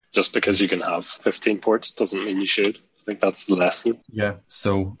Just because you can have 15 ports doesn't mean you should. I think that's the lesson. Yeah,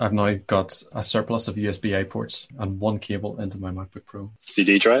 so I've now got a surplus of USB-A ports and one cable into my MacBook Pro.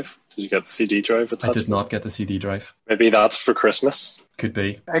 CD drive? Did you get the CD drive attachment? I did not get the CD drive. Maybe that's for Christmas. Could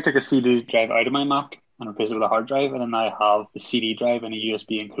be. I took a CD drive out of my Mac and replaced it with a hard drive, and then I have the CD drive and a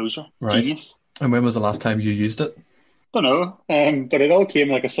USB enclosure. Right. Genius. And when was the last time you used it? Don't know, but it all came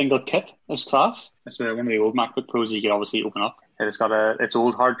like a single kit. It was class. It's one of the old MacBook Pros you could obviously open up. It's got its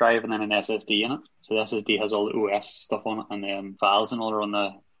old hard drive and then an SSD in it. So the SSD has all the OS stuff on it, and then files and all are on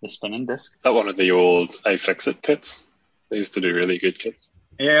the spinning disk. Is that one of the old iFixit kits? They used to do really good kits.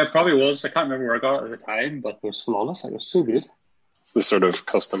 Yeah, it probably was. I can't remember where I got it at the time, but it was flawless. It was so good. It's the sort of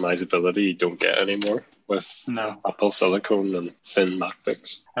customizability you don't get anymore with Apple Silicon and thin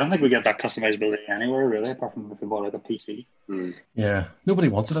MacBooks. I don't think we get that customizability anywhere, really, apart from if we bought like a PC. Yeah, nobody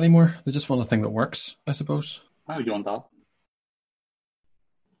wants it anymore. They just want a thing that works, I suppose. How would you want that?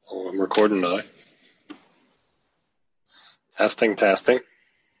 Oh, I'm recording now. Testing.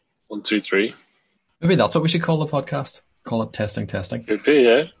 1, 2, 3. Maybe that's what we should call the podcast. Call it testing. Could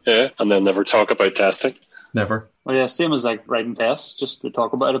be, yeah. And then never talk about testing. Never. Well, yeah, same as like writing tests, just to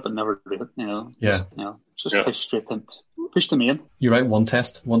talk about it, but never do it, Yeah. Just push the main. You write one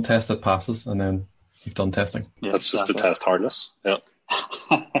test that passes, and then you've done testing. Yeah, that's just the test hardness. Yeah.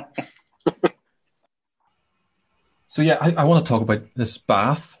 So yeah, I want to talk about this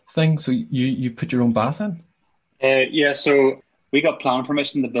bath thing. So you put your own bath in? Yeah, so we got planning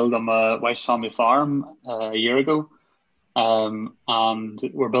permission to build on my wife's family farm a year ago. And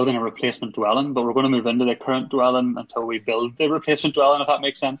we're building a replacement dwelling, but we're going to move into the current dwelling until we build the replacement dwelling, if that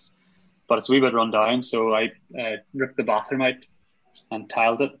makes sense. But it's a wee bit run down, so I ripped the bathroom out and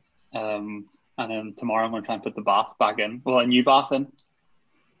tiled it. And then tomorrow I'm going to try and put the bath back in. Well, a new bath in.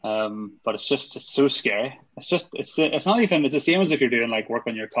 But it's so scary. It's the same as if you're doing like work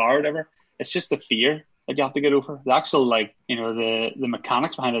on your car or whatever. It's just the fear that you have to get over. The actual the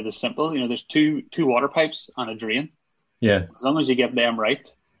mechanics behind it is simple. There's two water pipes and a drain. Yeah. As long as you get them right,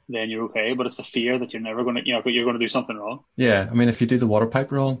 then you're okay. But it's the fear that you're never going to, you're going to do something wrong. Yeah. I mean, if you do the water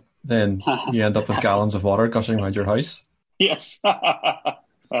pipe wrong, then you end up with gallons of water gushing around your house. Yes.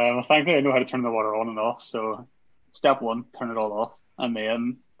 Thankfully, I know how to turn the water on and off. So step one, turn it all off, and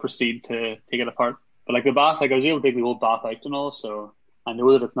then proceed to take it apart. But like the bath, I was able to take the old bath out and all, so I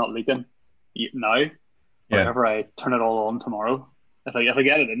know that it's not leaking now. Yeah. Whenever I turn it all on tomorrow, if I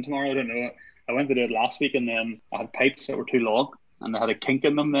get it in tomorrow, I don't know. I went to do it last week, and then I had pipes that were too long, and they had a kink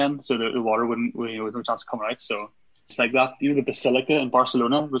in them then, so the water wouldn't, with no chance of coming out. So it's like that. The Basilica in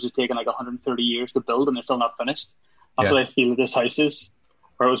Barcelona, which has taken like 130 years to build, and they're still not finished. That's what I feel that this house is,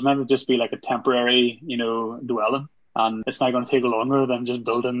 where it was meant to just be like a temporary, dwelling, and it's now going to take longer than just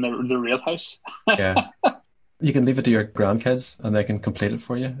building the real house. Yeah. You can leave it to your grandkids, and they can complete it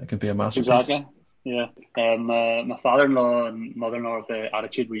for you. It can be a masterpiece. Exactly. Yeah. My father-in-law and mother-in-law have the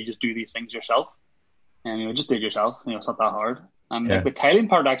attitude where you just do these things yourself, and just do it yourself. It's not that hard. And like the tiling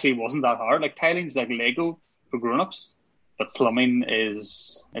part actually wasn't that hard. Like tiling's like Lego for grown-ups, but plumbing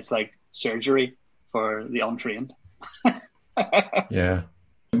it's like surgery for the untrained. Yeah.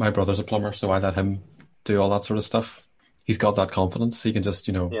 My brother's a plumber, so I let him do all that sort of stuff. He's got that confidence. He can just,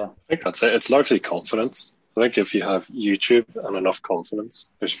 Yeah. I think that's it. It's largely confidence. I think if you have YouTube and enough confidence,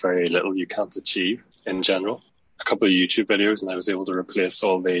 there's very little you can't achieve in general. A couple of YouTube videos and I was able to replace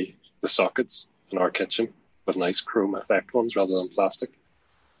all the sockets in our kitchen with nice chrome effect ones rather than plastic.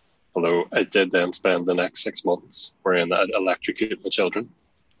 Although I did then spend the next 6 months wherein I'd electrocute my children.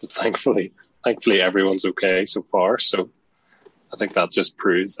 But thankfully everyone's okay so far. So I think that just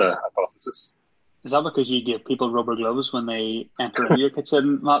proves the hypothesis. Is that because you give people rubber gloves when they enter into your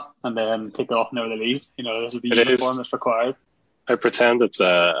kitchen, Matt, and then take it off whenever they leave? This is the uniform that's required. I pretend it's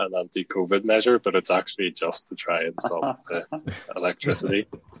an anti-COVID measure, but it's actually just to try and stop the electricity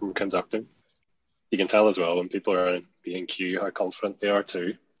from conducting. You can tell as well when people are in B&Q how confident they are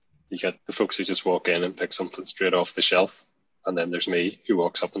too. You get the folks who just walk in and pick something straight off the shelf, and then there's me who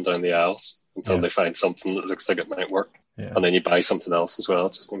walks up and down the aisles until they find something that looks like it might work. Yeah. And then you buy something else as well,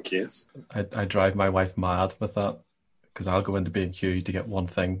 just in case. I drive my wife mad with that, because I'll go into B&Q to get one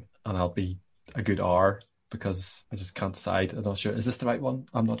thing and I'll be a good hour because I just can't decide. I'm not sure. Is this the right one?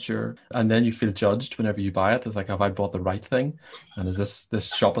 I'm not sure. And then you feel judged whenever you buy it. It's like, have I bought the right thing? And is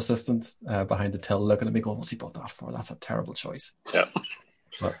this shop assistant behind the till looking at me going, what's he bought that for? That's a terrible choice. Yeah.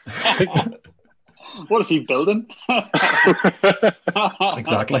 But what is he building?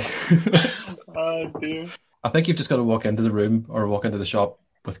 Exactly. Oh, dear. I think you've just got to walk into the room or walk into the shop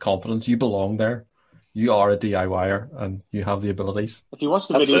with confidence. You belong there. You are a DIYer and you have the abilities. If you watch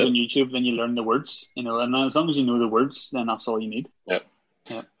the videos on YouTube, then you learn the words, and as long as you know the words, then that's all you need. Yeah.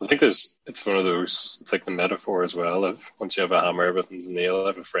 The think it's one of those, it's like the metaphor as well of once you have a hammer, everything's a nail. I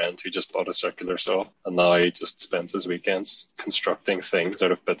have a friend who just bought a circular saw and now he just spends his weekends constructing things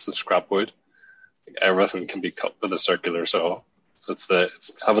out of bits of scrap wood. Like everything can be cut with a circular saw. So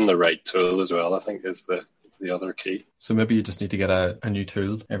it's having the right tool as well, I think, is the other key. So maybe you just need to get a new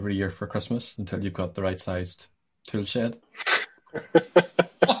tool every year for Christmas until you've got the right sized tool shed.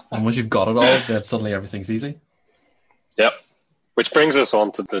 And once you've got it all, then suddenly everything's easy. Yep. Which brings us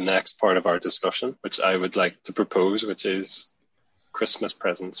on to the next part of our discussion, which I would like to propose, which is Christmas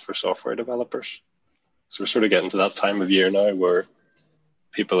presents for software developers. So we're sort of getting to that time of year now where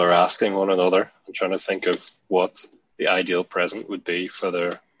people are asking one another and trying to think of what the ideal present would be for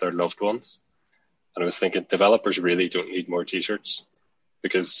their loved ones. And I was thinking developers really don't need more t-shirts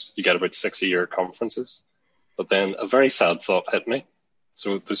because you get about 6 a year conferences. But then a very sad thought hit me.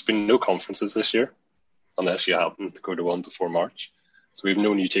 So there's been no conferences this year, unless you happen to go to one before March. So we have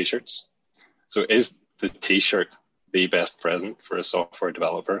no new t-shirts. So is the t-shirt the best present for a software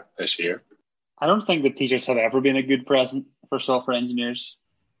developer this year? I don't think the t-shirts have ever been a good present for software engineers.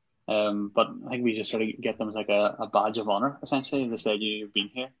 But I think we just sort of get them as like a badge of honor, essentially, to say you've been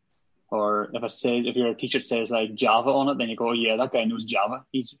here. Or if your t-shirt says like Java on it, then you go, oh, yeah, that guy knows Java.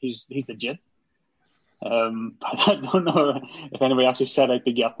 He's legit. But I don't know if anybody actually set out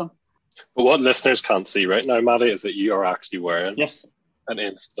to get them. But what listeners can't see right now, Maddie, is that you are actually wearing an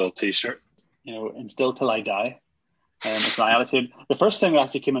Instill t-shirt. Instill till I die. It's my attitude. The first thing that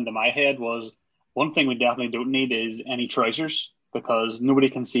actually came into my head was one thing we definitely don't need is any trousers because nobody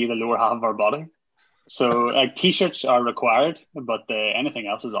can see the lower half of our body. So like t-shirts are required, but anything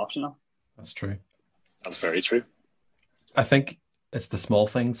else is optional. That's true. That's very true. I think it's the small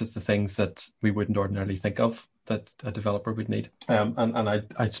things. It's the things that we wouldn't ordinarily think of that a developer would need. And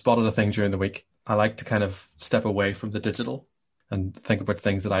I spotted a thing during the week. I like to kind of step away from the digital and think about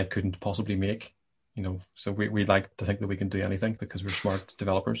things that I couldn't possibly make. So we like to think that we can do anything because we're smart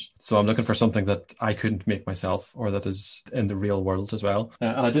developers. So I'm looking for something that I couldn't make myself or that is in the real world as well.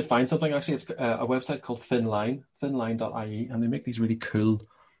 And I did find something, actually. It's a website called thinline.ie, and they make these really cool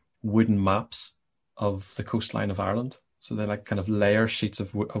wooden maps of the coastline of Ireland. So they like kind of layer sheets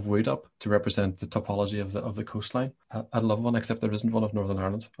of wood up to represent the topology of the coastline. I'd love one, except there isn't one of Northern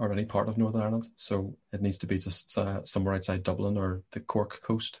Ireland or any part of Northern Ireland. So it needs to be just somewhere outside Dublin or the Cork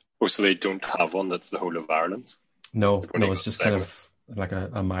coast. Oh, so they don't have one that's the whole of Ireland? No, it's just segments. Kind of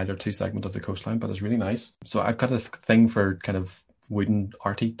like a mile or two segment of the coastline, but it's really nice. So I've got this thing for kind of wooden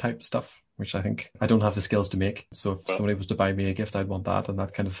arty type stuff, which I think I don't have the skills to make. So if somebody was to buy me a gift, I'd want that and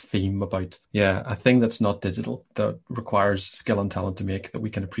that kind of theme about, a thing that's not digital, that requires skill and talent to make, that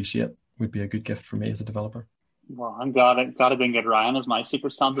we can appreciate, would be a good gift for me as a developer. Well, I'm glad I didn't get Ryan as my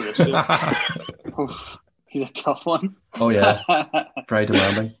Secret Santa this year. He's a tough one. Oh, yeah. Very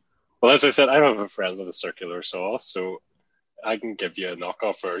demanding. Well, as I said, I have a friend with a circular saw, so I can give you a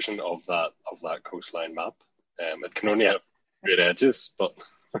knockoff version of that coastline map. It can only have straight edges, but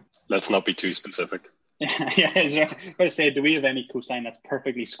let's not be too specific. Yeah, I was going to say, do we have any coastline that's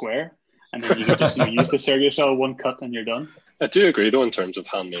perfectly square? And then you can just use the circular saw, one cut, and you're done. I do agree, though, in terms of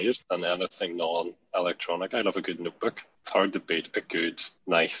handmade and anything non-electronic. I love a good notebook. It's hard to beat a good,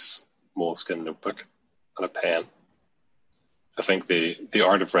 nice moleskin notebook and a pen. I think the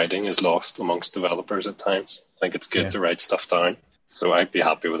art of writing is lost amongst developers at times. I think it's good to write stuff down. So I'd be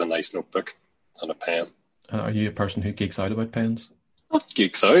happy with a nice notebook and a pen. Are you a person who geeks out about pens? Not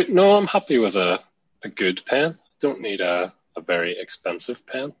geeks out. No, I'm happy with a good pen. Don't need a very expensive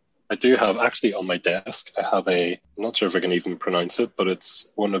pen. I do have, actually on my desk, I have I'm not sure if I can even pronounce it, but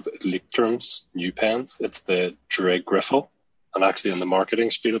it's one of Lichterm's new pens. It's the Dre Griffel. And actually in the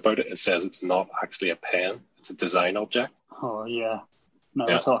marketing spiel about it, it says it's not actually a pen. It's a design object. Oh, yeah. Now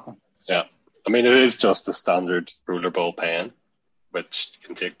we're talking. Yeah. I mean, it is just a standard rollerball pen, which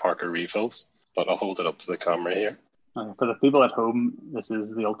can take Parker refills, but I'll hold it up to the camera here. For the people at home, this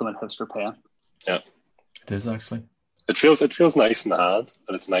is the ultimate hipster pen. Yeah. It is, actually. It feels nice in the hand,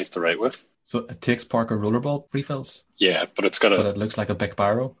 and it's nice to write with. So it takes Parker rollerball refills? Yeah, but But it looks like a Bic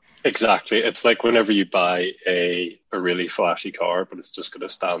Biro? Exactly. It's like whenever you buy a really flashy car, but it's just got a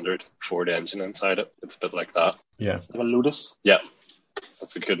standard Ford engine inside it. It's a bit like that. Yeah. Like a Lotus. Yeah.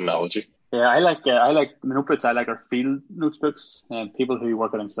 That's a good analogy. Yeah, I like the notebooks. I like our field notebooks. And people who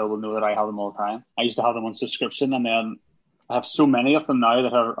work at Instill will know that I have them all the time. I used to have them on subscription, and then I have so many of them now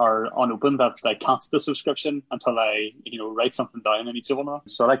that are unopened that I cancel the subscription until I write something down in each of them.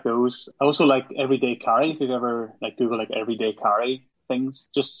 So I like those. I also like Everyday Carry. If you've ever Google Everyday Carry things,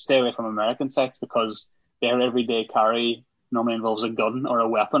 just stay away from American sites because their Everyday Carry normally involves a gun or a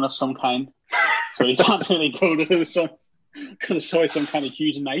weapon of some kind. So you can't really go to those ones. because it's always some kind of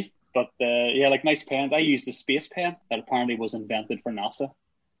huge knife. But yeah, like nice pens. I used a space pen that apparently was invented for NASA.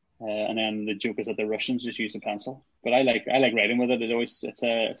 And then the joke is that the Russians just use a pencil. But I like writing with it. It's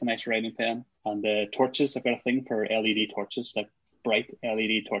a nice writing pen. And the torches, I've got a thing for LED torches, like bright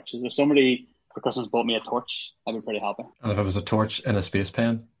LED torches. If somebody for Christmas bought me a torch, I'd be pretty happy. And if it was a torch in a space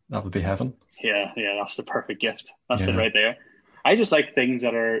pen, that would be heaven. Yeah, that's the perfect gift. That's it right there. I just like things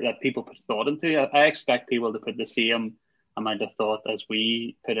that people put thought into. I expect people to put the same amount of thought as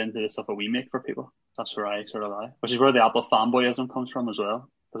we put into the stuff that we make for people. That's where I sort of lie. Which is where the Apple fanboyism comes from as well.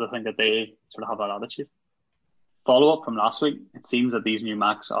 Because I think that they sort of have that attitude. Follow up from last week, it seems that these new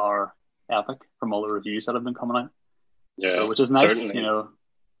Macs are epic from all the reviews that have been coming out. Yeah, so, which is nice, certainly.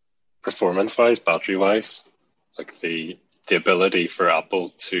 Performance-wise, battery-wise, like the ability for Apple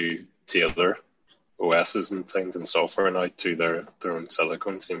to tailor OSs and things and software now to their own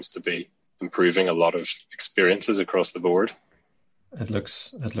silicon seems to be improving a lot of experiences across the board. It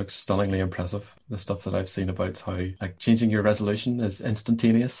looks stunningly impressive. The stuff that I've seen about how like changing your resolution is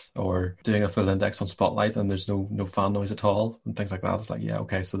instantaneous, or doing a full index on Spotlight and there's no fan noise at all and things like that. It's like, yeah,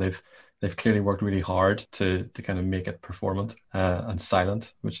 okay, so they've clearly worked really hard to kind of make it performant and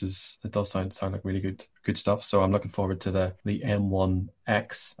silent, which is, it does sound like really good stuff. So I'm looking forward to the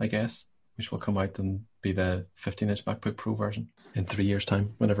M1X, I guess, which will come out and be the 15-inch MacBook Pro version in 3 years'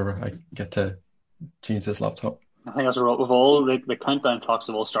 time, whenever I get to change this laptop. I think as a result of all the countdown clocks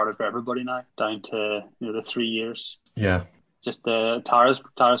have all started for everybody now, down to the 3 years. Yeah. Just Tara's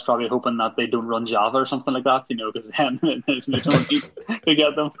probably hoping that they don't run Java or something like that, because then there's no need to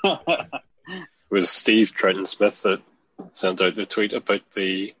get them. It was Steve Troughton-Smith that sent out the tweet about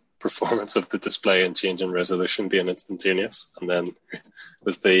the performance of the display and change in resolution being instantaneous, and then it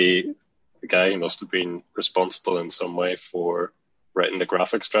was the guy who must have been responsible in some way for writing the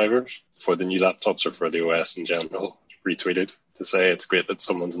graphics drivers for the new laptops or for the OS in general, retweeted to say it's great that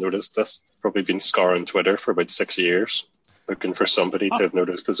someone's noticed this. Probably been scouring Twitter for about 6 years, looking for somebody to have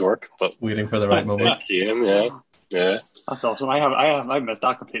noticed his work, but waiting for the right moment. It came, yeah. That's awesome. I missed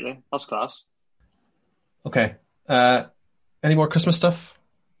that completely. That's class. Okay. Any more Christmas stuff?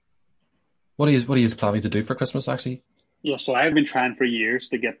 What are you planning to do for Christmas, actually? Yeah, so I've been trying for years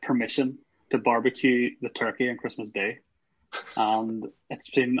to get permission to barbecue the turkey on Christmas Day. And it's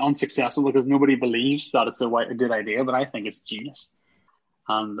been unsuccessful because nobody believes that it's a good idea, but I think it's genius.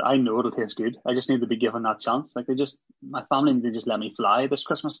 And I know it'll taste good. I just need to be given that chance. Like my family need to just let me fly this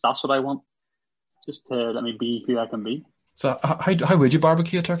Christmas. That's what I want. Just to let me be who I can be. So how would you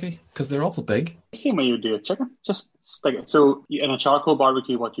barbecue a turkey? Because they're awful big. Same way you would do a chicken. Just stick it. So in a charcoal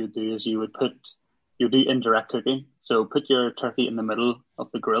barbecue, what you do is you do indirect cooking. So put your turkey in the middle of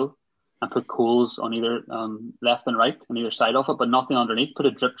the grill and put coals on either left and right on either side of it, but nothing underneath. Put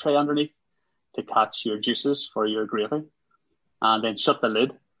a drip tray underneath to catch your juices for your gravy. And then shut the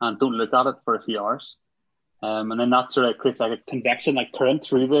lid and don't look at it for a few hours. And then that sort of creates like a convection, like current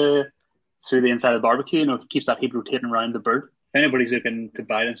through the inside of the barbecue. It keeps that heat rotating around the bird. If anybody's looking to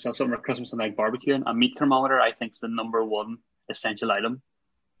buy themselves something for Christmas and like barbecuing, a meat thermometer, I think, is the number one essential item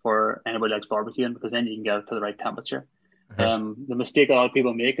for anybody likes barbecuing, because then you can get it to the right temperature. The mistake a lot of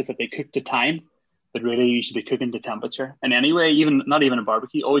people make is that they cook to time, but really you should be cooking to temperature. And anyway, not even a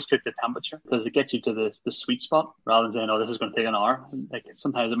barbecue, always cook to temperature, because it gets you to the sweet spot rather than saying, oh, this is going to take an hour. Like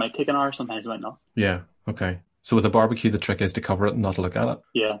sometimes it might take an hour, sometimes it might not. Yeah. Okay. So with a barbecue, the trick is to cover it and not to look at it.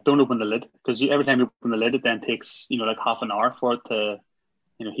 Yeah. Don't open the lid, because every time you open the lid, it then takes like half an hour for it to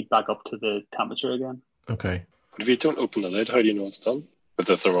heat back up to the temperature again. Okay. But if you don't open the lid, how do you know it's done? With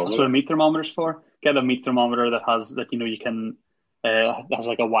the thermometer? That's what a meat thermometer's for. Get a meat thermometer that has you can has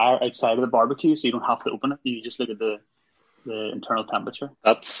like a wire outside of the barbecue, so you don't have to open it. You just look at the internal temperature.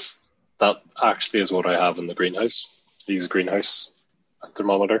 That actually is what I have in the greenhouse. I use a greenhouse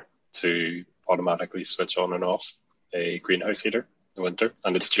thermometer to automatically switch on and off a greenhouse heater in the winter,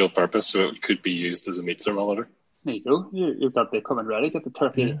 and it's dual purpose, so it could be used as a meat thermometer. There you go. You've got the equipment ready. Get the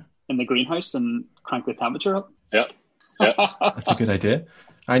turkey in the greenhouse and crank the temperature up. Yeah. That's a good idea.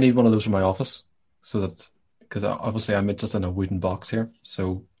 I need one of those for my office, so that, because obviously I'm just in a wooden box here,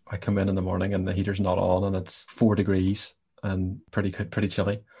 so I come in the morning and the heater's not on and it's 4 degrees and pretty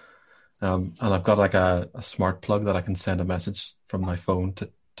chilly. And I've got like a smart plug that I can send a message from my phone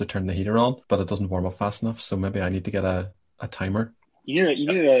to turn the heater on, but it doesn't warm up fast enough. So maybe I need to get a timer. You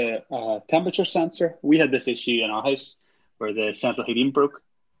need a temperature sensor. We had this issue in our house where the central heating broke,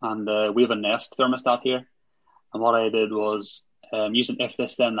 and we have a Nest thermostat here. And what I did was using if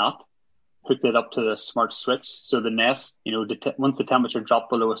this then that, hooked it up to the smart switch. So the Nest, once the temperature dropped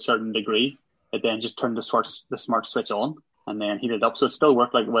below a certain degree, it then just turned the smart switch on and then heated up. So it still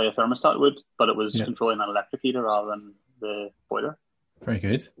worked like the way a thermostat would, but it was controlling an electric heater rather than the boiler. Very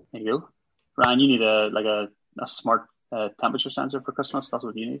good. There you go. Ryan, you need a smart temperature sensor for Christmas. That's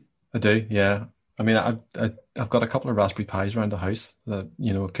what you need. I do, yeah. I mean, I've got a couple of Raspberry Pis around the house that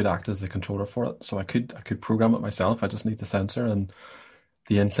could act as the controller for it. So I could program it myself. I just need the sensor and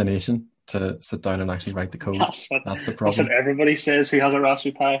the inclination to sit down and actually write the code. That's the problem. That's what everybody says who has a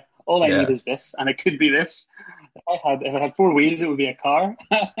Raspberry Pi. All I need is this, and it could be this. If it had 4 wheels, it would be a car.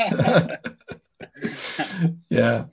 Yeah.